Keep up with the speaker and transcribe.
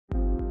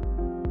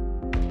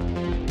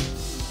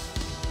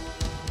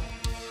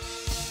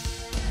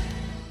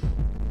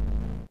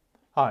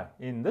Hi,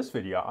 in this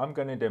video I'm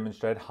going to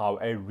demonstrate how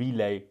a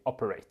relay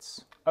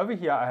operates. Over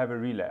here I have a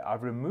relay.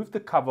 I've removed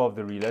the cover of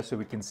the relay so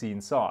we can see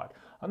inside.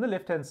 On the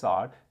left hand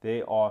side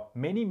there are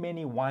many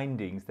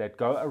windings that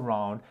go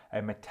around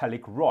a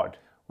metallic rod.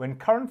 When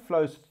current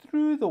flows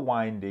through the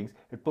windings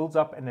it builds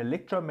up an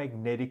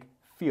electromagnetic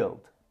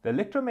field. The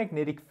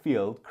electromagnetic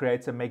field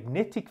creates a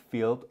magnetic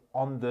field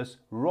on this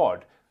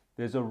rod.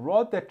 There's a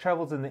rod that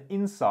travels in the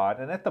inside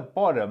and at the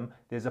bottom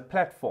there's a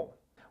platform.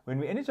 When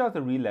we energize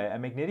the relay, a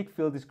magnetic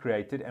field is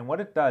created, and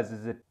what it does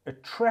is it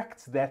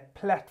attracts that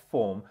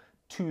platform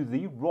to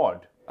the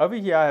rod. Over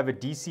here I have a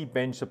DC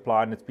bench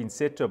supply and it's been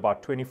set to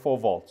about 24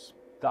 volts.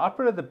 The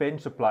output of the bench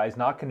supply is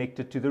now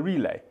connected to the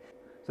relay.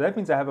 So that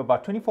means I have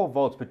about 24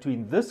 volts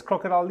between this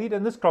crocodile lead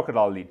and this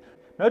crocodile lead.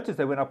 Notice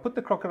that when I put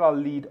the crocodile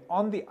lead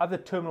on the other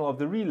terminal of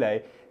the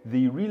relay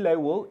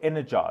will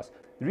energize.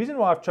 The reason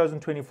why I've chosen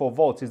 24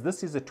 volts is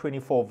this is a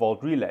 24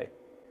 volt relay.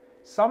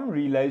 Some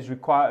relays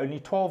require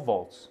only 12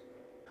 volts.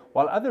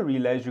 While other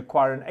relays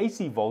require an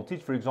AC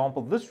voltage. For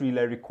example, this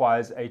relay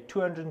requires a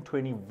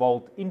 220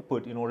 volt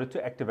input in order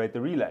to activate the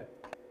relay.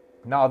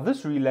 Now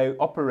this relay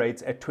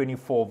operates at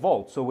 24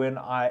 volts, so when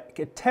I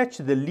attach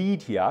the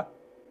lead here,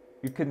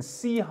 you can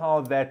see how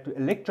that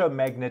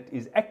electromagnet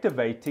is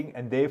activating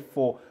and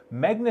therefore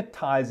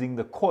magnetizing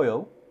the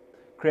coil,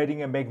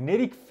 creating a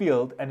magnetic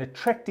field and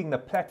attracting the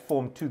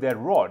platform to that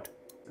rod.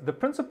 The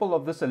principle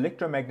of this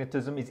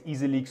electromagnetism is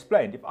easily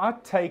explained. If I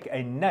take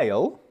a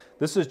nail,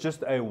 this is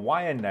just a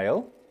wire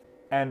nail,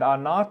 and I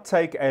now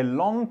take a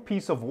long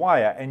piece of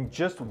wire and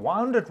just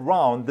wound it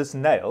round this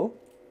nail,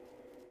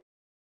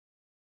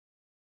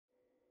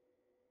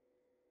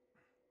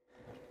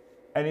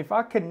 and if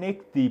I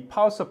connect the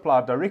power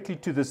supply directly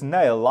to this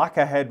nail like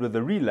I had with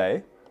the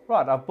relay,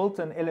 right, I've built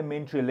an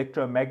elementary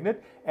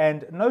electromagnet,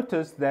 and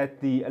notice that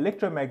the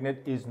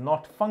electromagnet is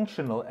not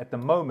functional at the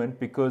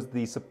moment because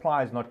the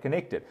supply is not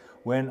connected.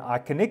 When I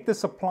connect the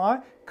supply,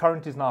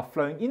 current is now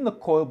flowing in the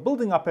coil,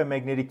 building up a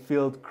magnetic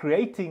field,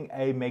 creating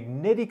a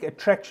magnetic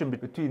attraction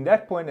between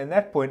that point,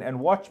 and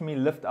watch me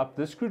lift up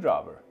the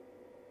screwdriver.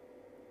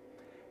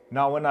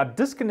 Now when I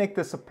disconnect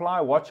the supply,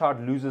 watch how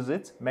it loses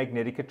its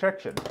magnetic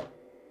attraction.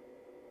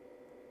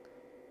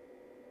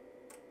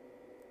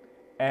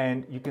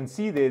 And you can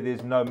see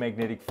there's no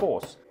magnetic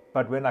force.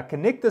 But when I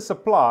connect the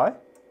supply,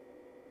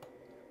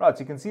 right,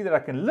 so you can see that I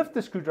can lift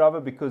the screwdriver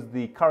because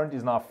the current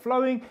is now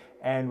flowing,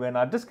 and when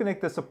I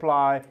disconnect the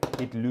supply,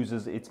 it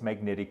loses its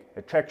magnetic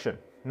attraction.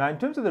 Now in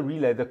terms of the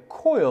relay, the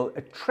coil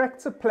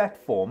attracts a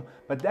platform,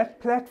 but that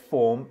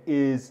platform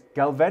is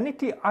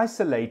galvanically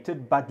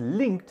isolated but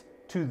linked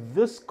to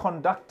this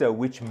conductor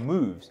which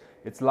moves.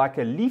 It's like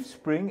a leaf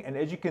spring, and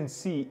as you can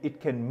see,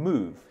 it can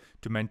move.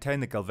 To maintain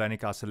the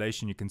galvanic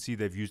isolation, you can see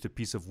they've used a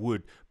piece of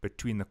wood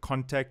between the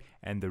contact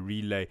and the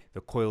relay,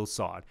 the coil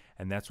side,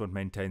 and that's what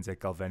maintains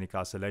that galvanic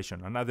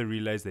isolation. On other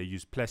relays, they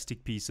use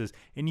plastic pieces,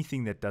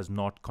 anything that does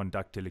not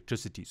conduct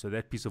electricity. So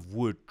that piece of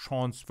wood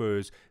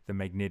transfers the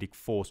magnetic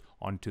force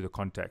onto the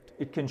contact.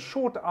 It can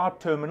short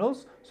out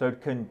terminals, so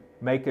it can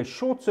make a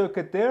short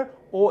circuit there,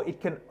 or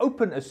it can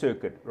open a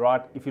circuit,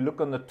 right? If you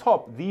look on the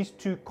top, these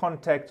two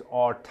contacts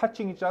are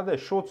touching each other, a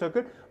short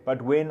circuit, but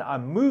when I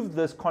move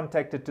this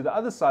contactor to the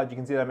other side, you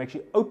can see that I'm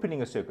actually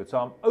opening a circuit. So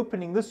I'm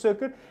opening this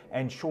circuit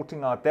and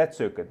shorting out that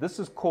circuit. This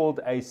is called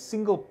a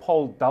single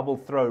pole double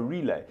throw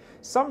relay.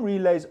 Some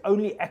relays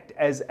only act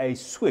as a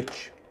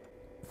switch.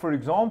 For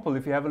example,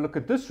 if you have a look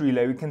at this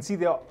relay, we can see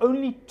there are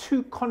only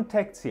two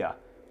contacts here,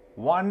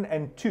 1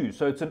 and 2.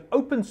 So it's an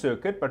open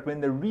circuit, but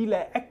when the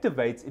relay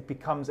activates, it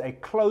becomes a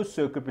closed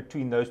circuit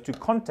between those two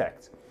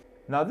contacts.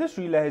 Now this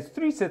relay has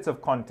 3 sets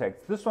of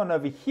contacts. This one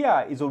over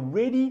here is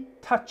already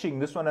touching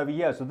this one over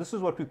here. So this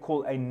is what we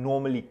call a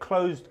normally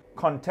closed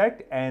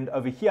contact, and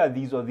over here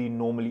these are the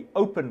normally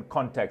open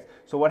contacts.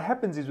 So what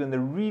happens is when the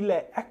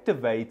relay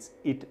activates,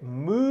 it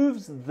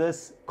moves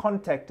this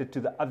contactor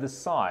to the other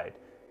side.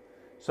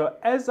 So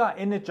as I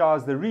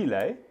energize the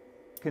relay,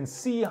 you can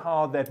see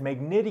how that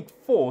magnetic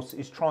force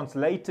is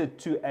translated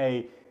to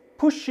a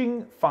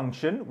pushing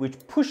function which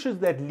pushes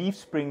that leaf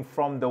spring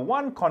from the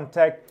one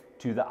contact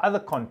to the other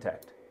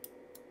contact.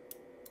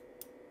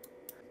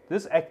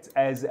 This acts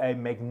as a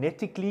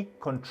magnetically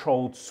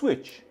controlled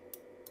switch.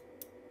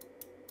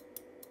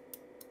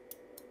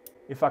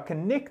 If I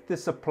connect the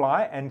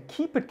supply and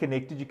keep it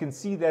connected, you can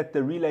see that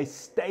the relay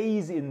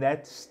stays in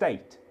that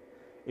state.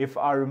 If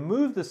I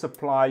remove the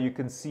supply, you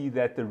can see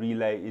that the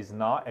relay is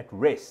now at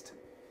rest.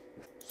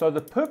 So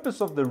the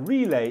purpose of the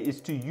relay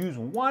is to use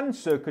one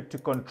circuit to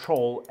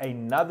control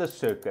another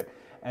circuit,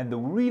 and the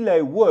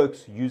relay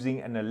works using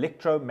an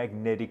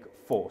electromagnetic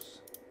force.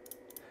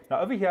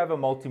 Now over here I have a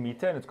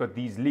multimeter and it's got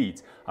these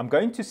leads. I'm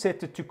going to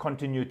set it to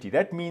continuity.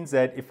 That means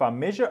that if I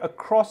measure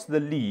across the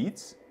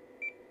leads,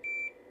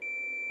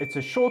 it's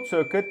a short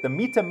circuit. The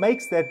meter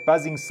makes that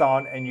buzzing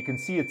sound and you can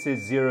see it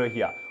says 0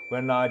 here.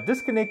 When I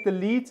disconnect the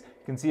leads,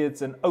 you can see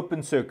it's an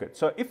open circuit.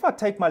 So if I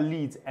take my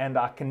leads and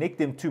I connect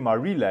them to my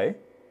relay,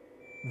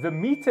 the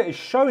meter is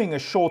showing a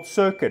short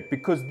circuit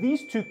because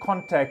these two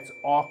contacts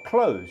are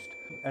closed.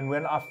 And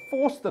when I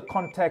force the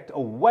contact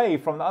away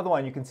from the other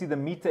one, you can see the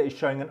meter is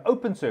showing an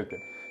open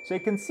circuit. So you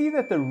can see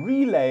that the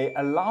relay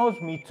allows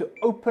me to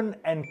open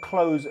and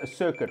close a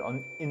circuit.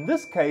 In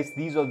this case,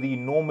 these are the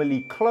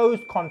normally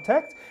closed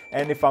contacts.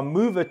 And if I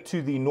move it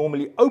to the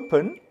normally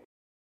open,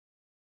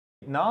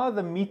 now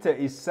the meter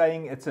is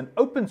saying it's an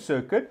open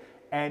circuit.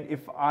 And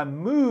if I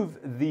move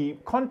the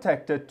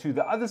contactor to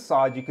the other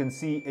side, you can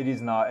see it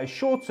is now a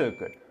short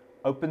circuit.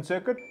 Open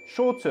circuit,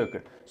 short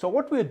circuit. So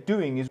what we're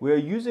doing is we're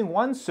using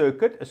one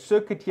circuit, a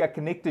circuit here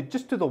connected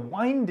just to the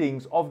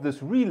windings of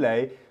this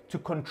relay to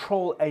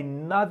control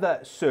another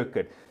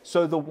circuit.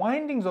 So the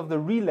windings of the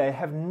relay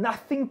have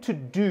nothing to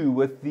do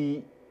with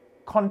the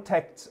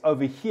contacts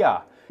over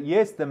here.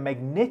 Yes, the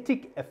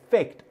magnetic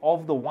effect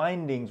of the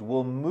windings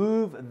will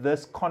move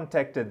this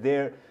contactor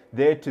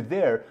there to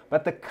there,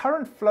 but the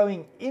current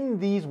flowing in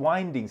these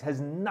windings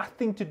has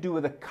nothing to do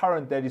with the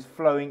current that is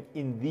flowing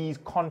in these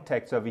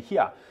contacts over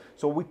here.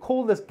 So we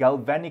call this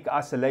galvanic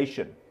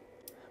isolation,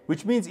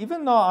 which means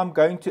even though I'm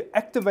going to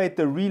activate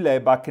the relay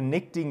by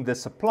connecting the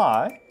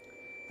supply,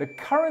 the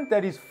current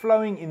that is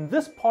flowing in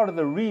this part of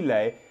the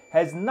relay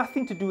has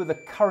nothing to do with the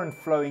current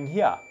flowing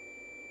here.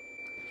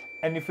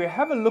 And if we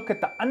have a look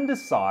at the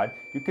underside,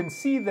 you can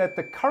see that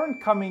the current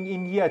coming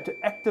in here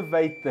to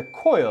activate the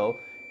coil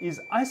is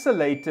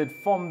isolated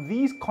from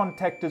these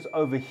contactors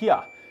over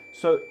here.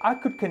 So I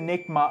could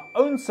connect my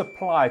own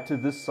supply to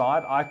this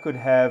side. I could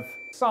have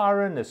a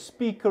siren, a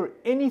speaker,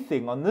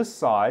 anything on this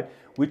side,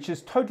 which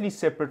is totally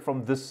separate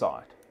from this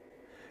side.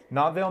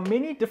 Now there are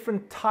many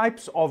different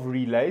types of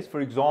relays.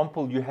 For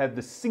example, you have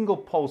the single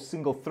pole,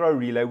 single throw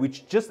relay,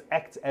 which just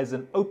acts as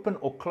an open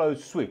or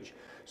closed switch.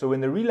 So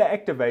when the relay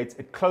activates,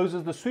 it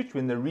closes the switch.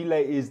 When the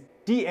relay is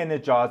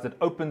de-energized, it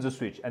opens the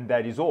switch, and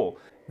that is all.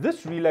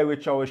 This relay,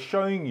 which I was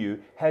showing you,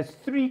 has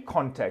 3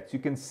 contacts. You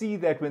can see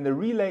that when the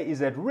relay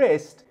is at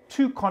rest,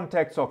 2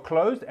 contacts are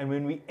closed, and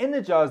when we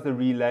energize the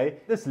relay,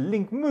 this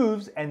link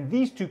moves and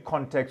these 2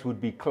 contacts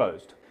would be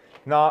closed.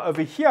 Now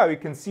over here we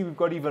can see we've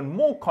got even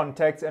more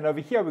contacts, and over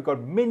here we've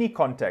got many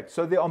contacts.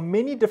 So there are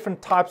many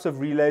different types of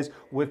relays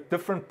with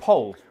different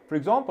poles. For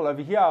example,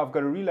 over here I've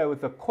got a relay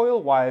with the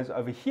coil wires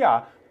over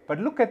here, but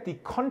look at the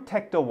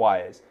contactor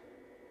wires.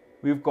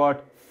 We've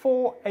got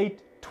 4,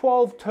 8,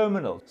 12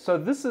 terminals. So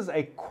this is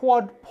a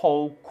quad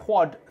pole,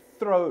 quad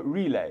throw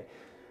relay.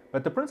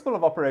 But the principle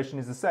of operation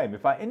is the same.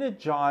 If I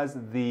energize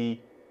the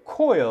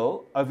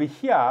coil over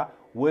here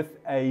with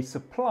a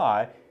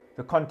supply,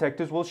 the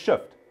contactors will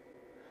shift.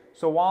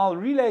 So while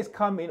relays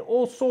come in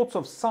all sorts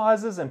of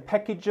sizes and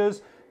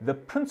packages, the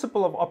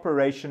principle of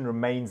operation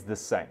remains the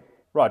same.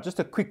 Right, just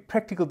a quick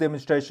practical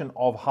demonstration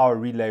of how a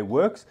relay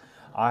works.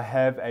 I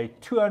have a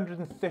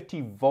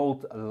 230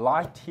 volt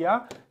light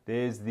here.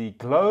 There's the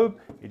globe.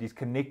 It is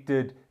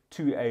connected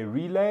to a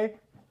relay,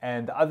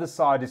 and the other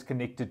side is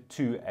connected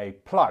to a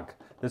plug.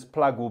 This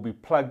plug will be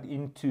plugged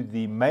into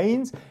the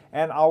mains,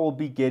 and I will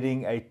be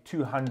getting a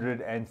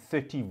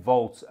 230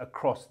 volts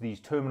across these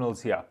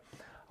terminals here.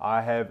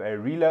 I have a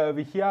relay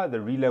over here. The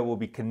relay will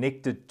be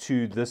connected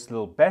to this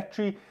little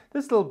battery.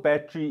 This little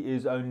battery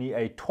is only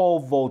a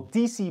 12 volt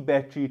DC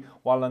battery,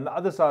 while on the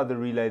other side of the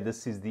relay,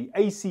 this is the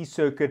AC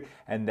circuit,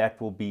 and that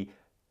will be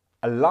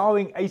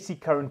allowing AC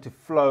current to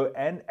flow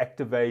and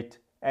activate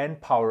and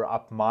power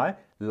up my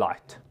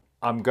light.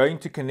 I'm going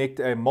to connect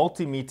a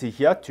multimeter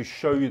here to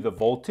show you the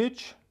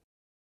voltage.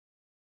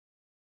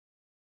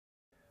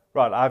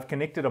 Right, I've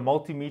connected a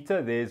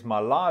multimeter. There's my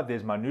live,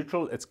 there's my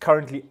neutral. It's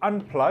currently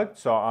unplugged,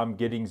 so I'm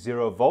getting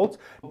 0 volts.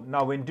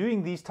 Now, when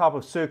doing these type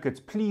of circuits,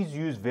 please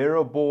use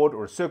Vero board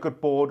or a circuit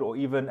board or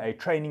even a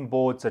training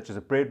board such as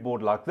a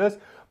breadboard like this.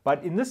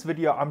 But in this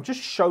video, I'm just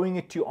showing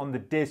it to you on the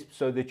desk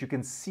so that you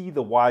can see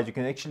the wires. You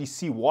can actually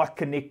see what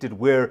connected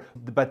where,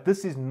 but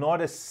this is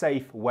not a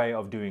safe way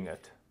of doing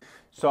it.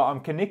 So I'm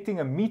connecting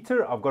a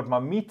meter. I've got my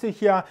meter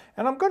here,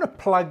 and I'm going to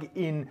plug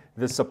in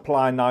the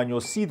supply now, and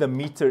you'll see the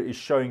meter is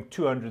showing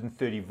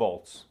 230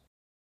 volts.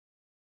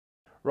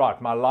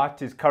 Right, my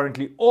light is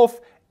currently off,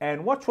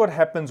 and watch what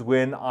happens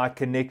when I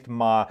connect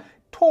my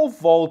 12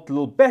 volt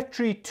little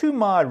battery to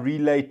my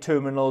relay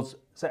terminals.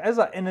 So as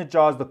I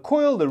energize the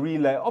coil, the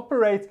relay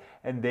operates,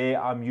 and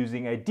there I'm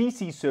using a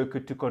DC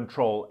circuit to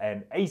control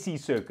an AC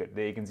circuit.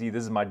 There you can see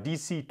this is my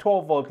DC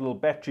 12 volt little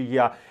battery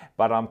here,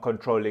 but I'm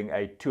controlling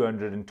a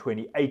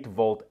 228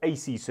 volt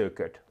AC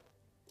circuit.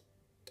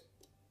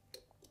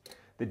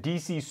 The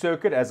DC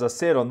circuit, as I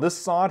said, on this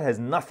side has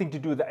nothing to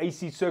do with the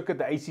AC circuit.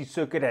 The AC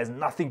circuit has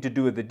nothing to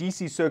do with the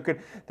DC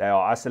circuit. They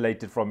are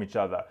isolated from each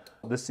other.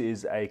 This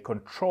is a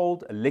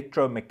controlled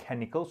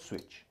electromechanical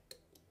switch.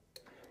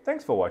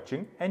 Thanks for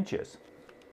watching, and cheers.